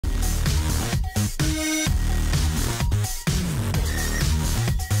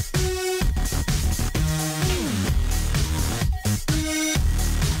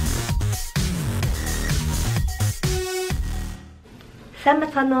Сайн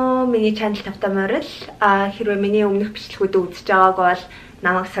бацгаана уу? Миний channel тавтамаарл. Хэрвээ миний өмнөх бичлэгүүдээ үзэж байгааг бол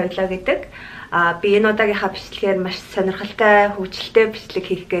намайг соёлоо гэдэг. Би энэ удаагийнхаа бичлэгээр маш сонирхолтой, хөгжилтэй бичлэг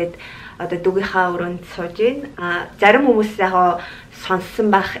хийх гээд одоо дүгийнхаа өрөөнд сууж байна. Зарим хүмүүс яг сонссон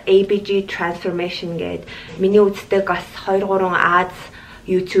байх ABG transformation гээд миний үздэг бас 2-3 Аз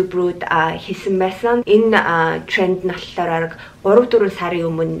YouTube рууд хийсэн байсан. Энэ тренд нь болохоор 3-4 сарын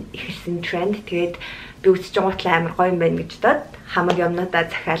өмнө эхэлсэн тренд. Тэгээд би үзэж байгаатлаа амар гоё юм байна гэж бодоод хамаг юмнуудаа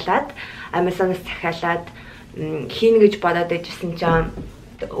захиалаад Amazon-оос захиалаад хийнэ гэж бодоод байжсэн чинь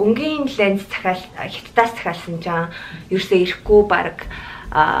өнгийн ленз хятадаас захиалсан чинь ерөөсөө ирэхгүй баг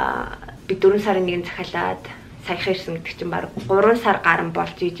би 4 сарын 1-нд захиалаад саяхан ирсэн гэдэг чинь баг 3 сар гарan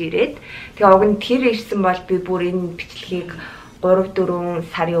болж ирээд тэгээ уг нь тэр ирсэн бол би бүр энэ бичлэгийг 3-4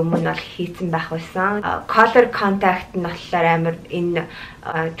 сарын өмнө бол хийсэн байх байсан. Color contact нь болохоор амар энэ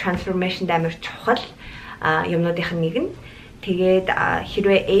transformation амар чухал юмнуудынх нь нэг нь. Тэгээд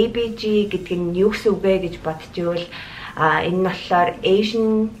хэрвээ ABG гэдэг нь юу гэсэн үг вэ гэж бодчихвол энэ нь болохоор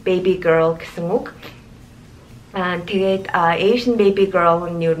Asian baby girl гэсэн үг. Тэгээд Asian baby girl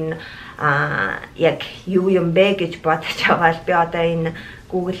нь юу нь яг юу юм бэ гэж бодож байгаа л би одоо энэ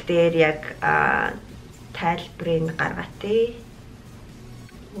Google дээр яг тайлбарыг гаргатъя.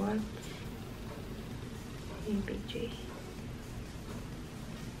 What ABG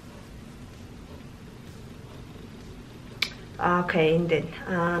Okay, and then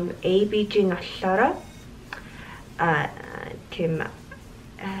ABG нь болохоор тийм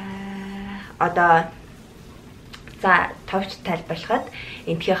одоо за товч тайлбарлахад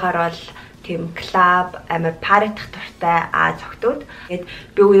энтхийхээр бол тийм клуб амар паритах дуртай Аз охтууд. Тэгээд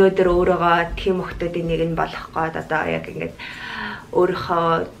би өнөөдөр өөрөөгөө тийм охтуудын нэг нь болох гээд одоо яг ингээд өөрийнхөө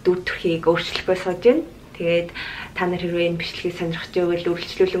дүр төрхийг өөрчлөхөө сууж байна. Тэгээд та нар хэрвээ энэ бичлэгийг сонирхож байвал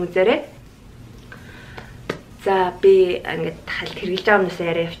үргэлжлүүлэн үзээрэй. За би ингээд хальт хэрэгжилж байгаа юмнаас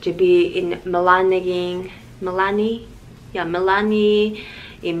яриа явчих. Би энэ Milani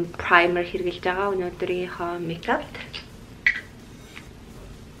им primer хэрэгжилж байгаа өнөөдрийнхөө makeup.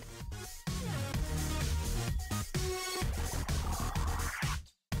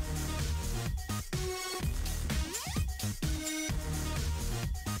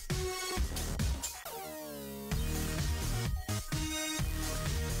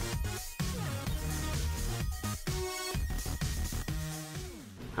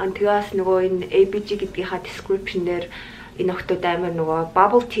 Тэгээс нөгөө энэ ABG гэдгийнхаа description дээр энэ охтууд амар нөгөө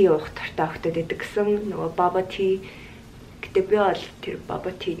bubble tea уух дуртай охтууд гэдэг гэсэн нөгөө bubble tea гэдэг би бол тэр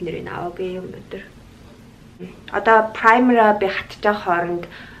bubble tea нэрийг аваагүй өнөөдөр. Одоо primer-а би хатж байгаа хооронд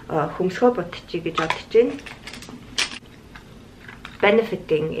хөмсгөө бутчих гэж бодож байна.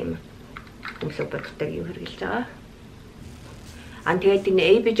 Benefiting юм хөмсгөө бутдаг юу хэрэгжилж байгаа. Тэгээд энэ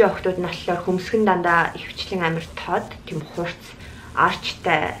ABG охтууд нь болохоор хөмсгөн дандаа ихвчлэн амар тод тийм хурц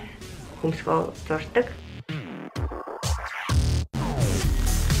арчтай хөмсгөө зурдаг.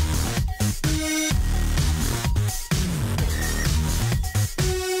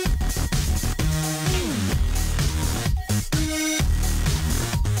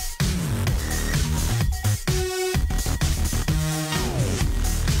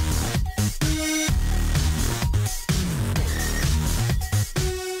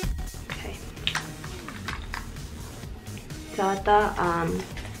 Одоо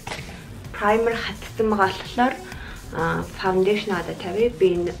primer хатсан байгаа болохоор foundation одоо тавья. Би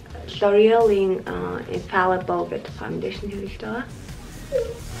энэ L'Oreal-ийн Infallible гэдэг foundation хэрэглэж байгаа.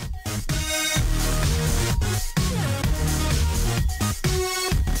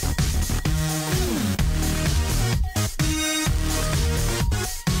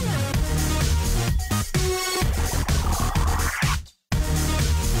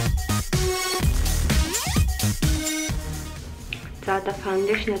 За одоо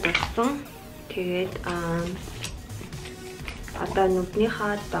foundation-д болсон. Тэгээд одоо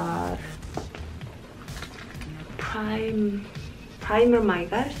нүднийхаа доор primer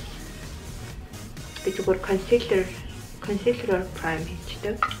маягаар би зүгээр concealer prime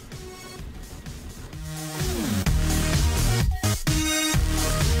хийчихдэг.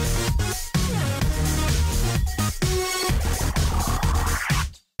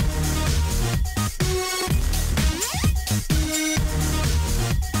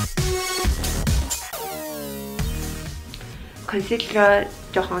 Concealer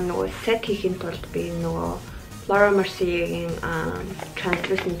жоохон нөгөө set хийхин тулд би нөгөө Laura Mercier-ийн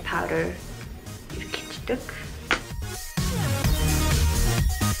translucent powder хэрэглэдэг.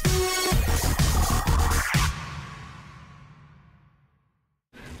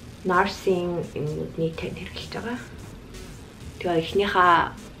 Nart-ийн нүдний тань хэрэглэж байгаа. Тэгээ эхнийхээ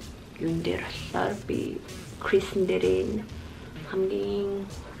юун дээр болохоор би crease дээр хамгийн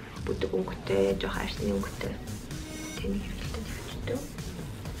бүдэг өнгөтэй, жоох арсны өнгөтэй тэнийг хэрэглэдэг хэрэгтэй.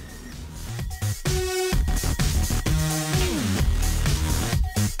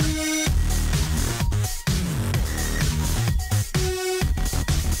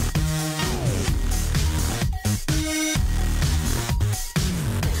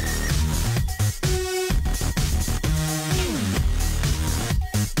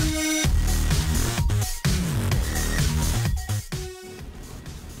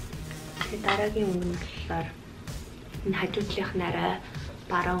 Дараагийн өнгө нь болохоор энэ хажуудлынх нь арай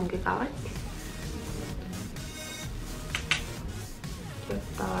бараа өнгөийг аваад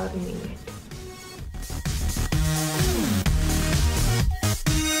доор нь ингээд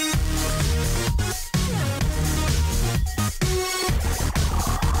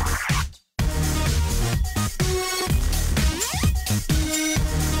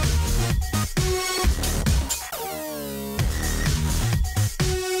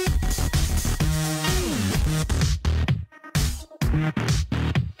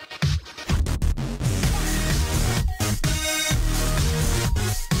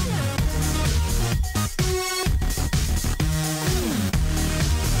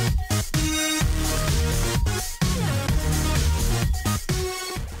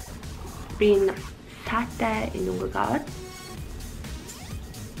bin saaтай энэ өнгөг аваад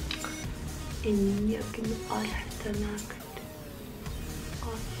энэ яг энэ олтана гэдэг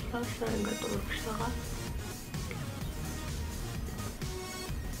олсоо ингээд урагшаага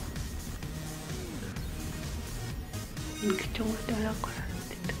ингээд чамтай гараад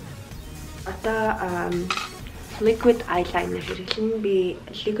одоо liquid eyeliner хэрэглэн би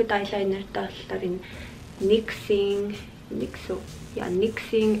liquid eyeliner-тай болохоор энэ NYXing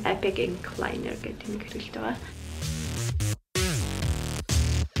Epic Ink Liner гэдэг нэг хэрэглэж байгаа.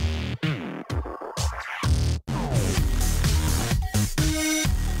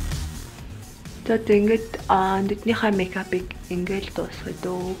 Тэгээд ингээд нүднийхээ мейкапыг ингээд дуусгая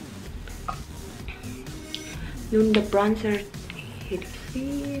дөө. Нүдэнд bronzer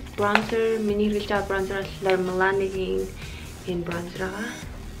хэрэглэе. Bronzer миний хэрэглэж байгаа bronzer болохоор Milani-гийн энэ bronzer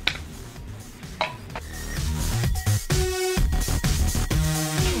байгаа.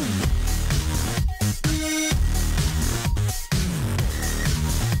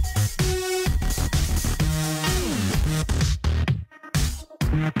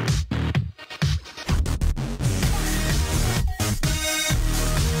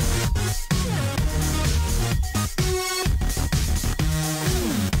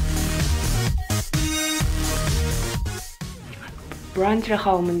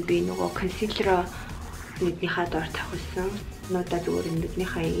 Bronzer-ийнхаа өмнө би нөгөө concealer нүднийхээ доор тавьсан. Нуудаа зүгээр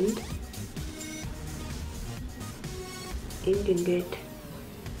нүднийхээ энд ингээд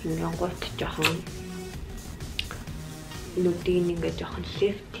гут жоохон нүдийг ингээд жоохон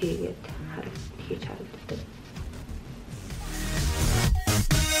lift хийгээд хийж харагддаг.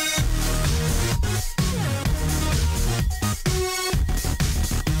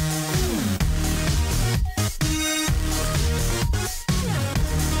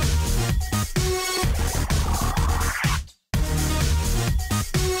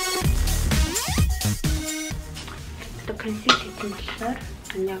 Concealer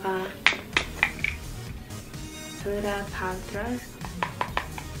내가 소라 파우더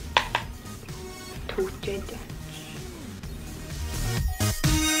두째도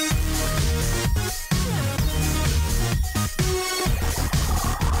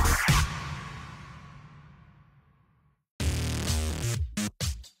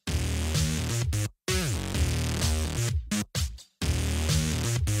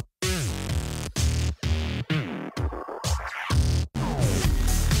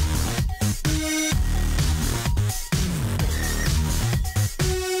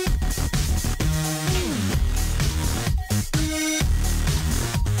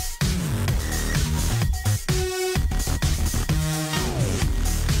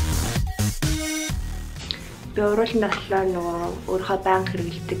би уруулан таслаа нөгөө өөрийнхөө банк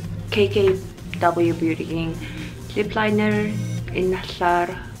хэрэглэдэг KKW Beauty-гийн lip liner энэ талаар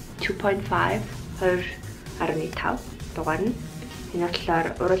 2.5 2.5 дугаар нь энэ талаар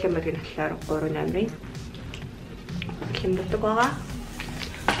уруулан модгийн талаар 3.8-ын хэмбдэг байгаа.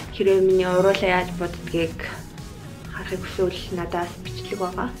 Хэрвээ миний уруулан яаж боддгийг харахыг хүсвэл надаас бичлэг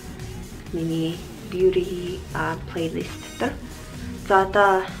байгаа. Миний beauty playlist дээр. За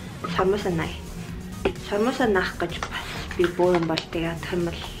одоо сармуусаа наах гэж бас би боо юм бол тэгээд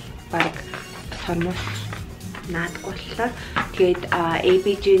хамбал баг сармуус наадгүй болохоор тэгээд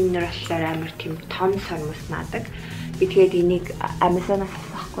ABG-нэр болохоор амар тийм том сармуус наадаг. Би тэгээд энийг Amazon-аас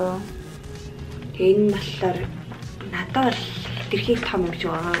авахгүй юу. Тэгээд энэ болохоор надад бол хитрхи том юм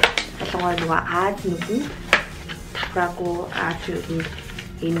шиг байгаа. Болгоо нөгөө Аз нүдэнд тавраагүй Аз нүдэнд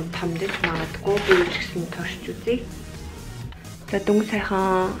энэ томдож магадгүй би гэсэн турш үзье. За дүнг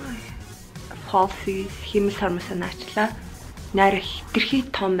сайхан falsies химэл сормосоо наачлаа. Найр хитрхи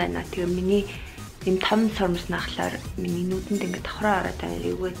том байна. Тэгээ миний ийм том сормос наахлаар миний нүдэнд ингээд давхраа ороод байна.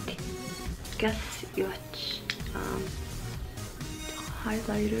 Эвгээд guess юуч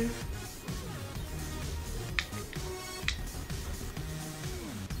highlighter.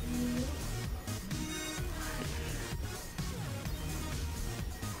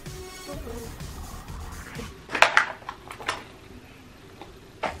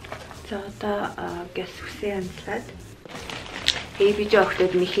 За одоо гэс үсээ амтлаад ABG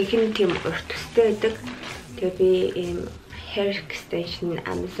охтод ихэнх нь тийм урт төстэй байдаг. Тэгээ би ийм hair extension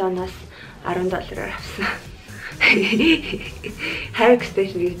Amazon-аас $10 авсан. Hair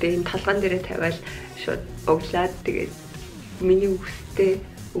extension гэдэг энэ толгоон дээрээ тавиал шууд углаад тэгээд миний үстэй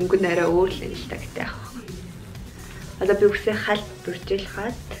өнгө нараа өөрлөн л та гэдэг яах вэ? Одоо би үсээ халт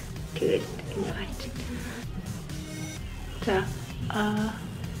бүржүүлээд тэгээд энэ гайч. За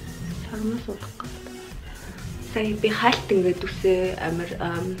сармас уулах гэдэг. Сая би халт ингээд үсээ амар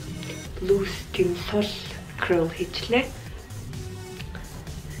loose тийм сул curl хийчлээ.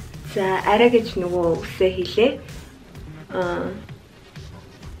 За арай гэж нөгөө үсээ хийлээ.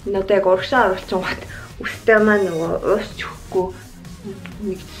 Надад яг урагшаа оруулсан гот үстэй маань нөгөө уусч өгөхгүй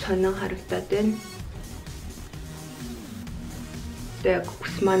нэг сонин харагдаад байна. Яг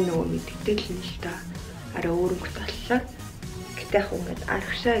ус маань нөгөө мэддэг л нь л та арай өөрөнгөт боллоо. Гэтэ яг ингээд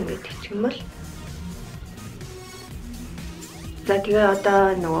арагшаа ингээд хийчих юм бол. За тэгээ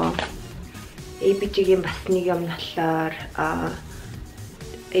одоо нөгөө ABG-ийн бас нэг юм болохоор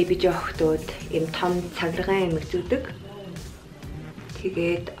ABG охтууд ийм том цагиргаан эмэг зүүдэг.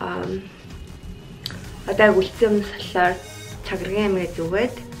 Тэгээд одоо үлдсэн юмс болохоор цагиргаан эмэг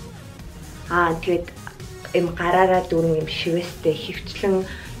зүгээд тэгээд ийм гараараа дөрвөн юм шивэстэй хөвчлэн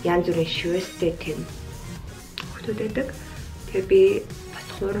янз бүрийн шивэстэй тийм охтууд байдаг. Тэгээ би бас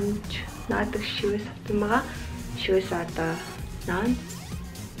хурамж наадаг шивэс авсан байгаа. Шивэс одоо наан.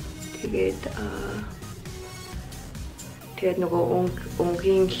 Тэгээд нөгөө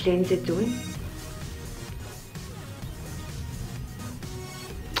өнгийн ленз зүүн.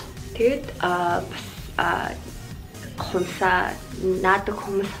 Тэгээд бас хумсаа наадаг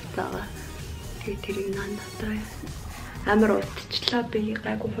хүмүүс авцаага. Тэгээд тэрийг наандаа амар удчихлаа би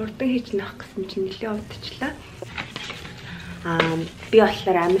гайгүй хурдан хийж нах гэсэн чинь нэлээд удчихлаа. Би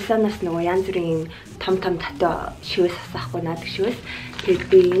болохоор Amazon-аас нөгөө янз бүрийн том татаа шивэс авсахгүй наадаг шивэс. Тэгээд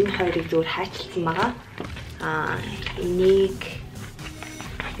би энэ хоёрыг зүгээр хайчилсан байгаа. Энийг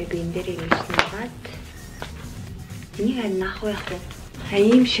би энэ дээр ингэж наагаад энийг наах байх уу?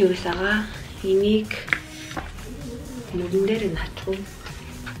 Ийм шивэс байгаа. Энийг мөрөн дээр наачих уу?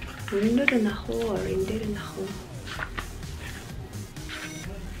 Мөрөн дээр наах уу? Энэ дээр наах уу?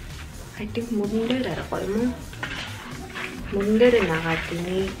 I think мөрөн дээр аргагүй юм уу? Мөрөн дээр наагаад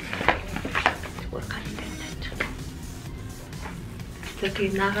энийг зүгээр гал дээр наачих.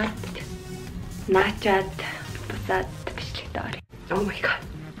 Тэгээд наагаад наачаад буцаад бичлэгт орё. Oh my god.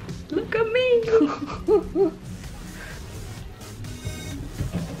 Look at me.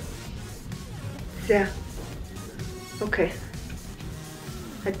 Yeah. Okay.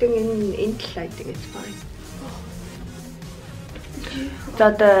 I think in lighting it's fine. За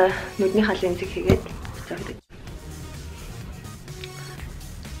одоо нүдний халын зэг хийгээд буцаад.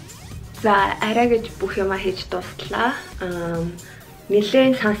 За арай гэж бүх юма хийж дустлаа.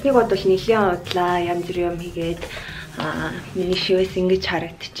 Нилээн сансныг бодвол нилээн удлаа янз бүр юм хийгээд миний шивэс ингэж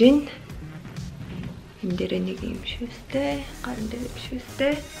харагдаж байна. Энэ дээр нэг юм шивэстэй, гарын дээр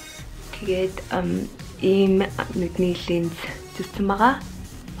шивэстэй. Тэгээд ийм нүдний ленз зүтсэн байгаа.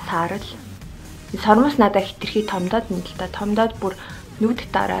 Саарл. Сормос надад хитрхи томдоод нь л та томдоод бүр нүд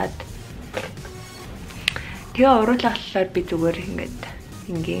дараад. Тэгээ уруулахлаар би зүгээр ингээд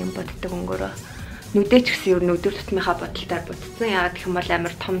ингийн боддог өнгөөрөө нүдээ ч гэсэн ер нь өдөр тутмынхаа бодолтоор бодсон. Яагаад гэх юм бол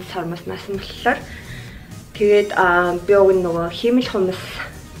амар том сормос наасан болохоор тэгээд би уг нөгөө химэл хумс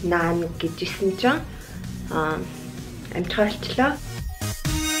наан гэж исэн чинь амтгайлчлаа.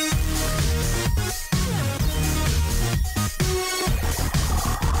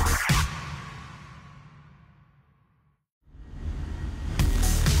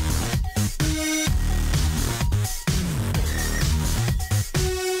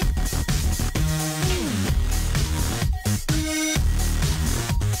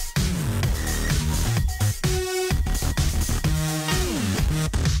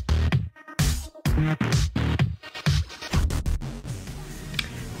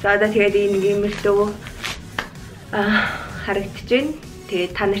 За тэгээд энэ гимэлтөө харагдаж байна.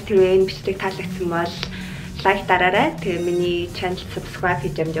 Тэгээд та нарт хэрвээ энэ бичлэг таалагдсан бол лайк дараарай. Тэгээд миний channel subscribe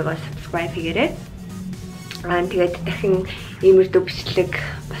хийж амжаагаа subscribe хийгээрэй. Тэгээд дахин иймэрдүү бичлэг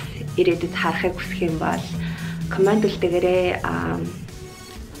бас ирээдүйд харахыг хүсэх юм бол комент үлдээгээрэй.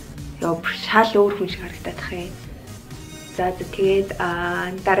 Шал өөр хүн шиг харагдах юм. За тэгээд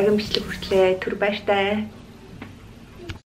дараагийн бичлэг хүртлээр түр баяртай.